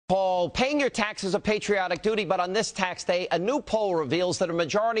Paul, paying your taxes is a patriotic duty, but on this tax day, a new poll reveals that a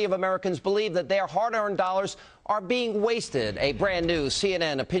majority of Americans believe that their hard-earned dollars are being wasted. A brand new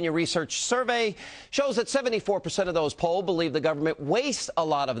CNN opinion research survey shows that 74% of those polled believe the government wastes a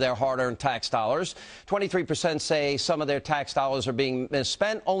lot of their hard-earned tax dollars. 23% say some of their tax dollars are being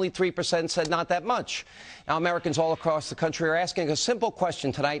misspent. Only 3% said not that much. Now, Americans all across the country are asking a simple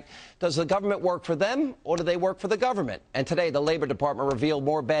question tonight. Does the government work for them, or do they work for the government? And today, the Labor Department revealed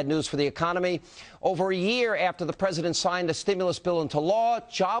more bad news for the economy. Over a year after the president signed a stimulus bill into law,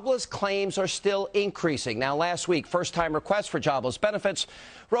 jobless claims are still increasing. Now, last week, first-time requests for jobless benefits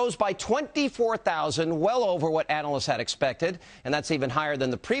rose by 24,000, well over what analysts had expected. And that's even higher than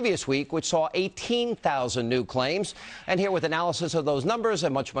the previous week, which saw 18,000 new claims. And here with analysis of those numbers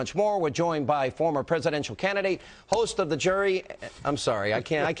and much, much more, we're joined by former presidential candidate, host of the jury. I'm sorry, I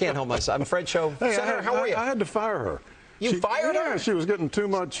can't help myself. I'm Fred Show. Hey, Senator, how are you? I had to fire her. You fired her? Yeah, she was getting too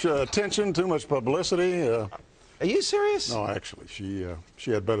much attention, too much publicity. Are you serious? No, actually,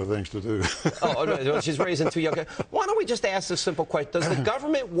 she had better things to do. Oh, no, she's raising two young kids. Why don't we just ask this simple question? Does the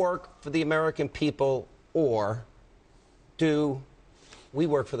government work for the American people, or do we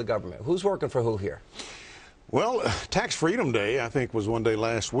work for the government? Who's working for who here? Well, Tax Freedom Day, I think, was one day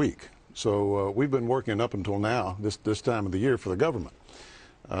last week. So we've been working up until now, this time of the year, for the government.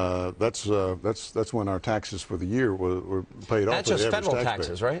 That's when our taxes for the year were paid off. That's just federal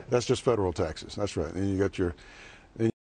taxes, right? That's just federal taxes. That's right. And you got your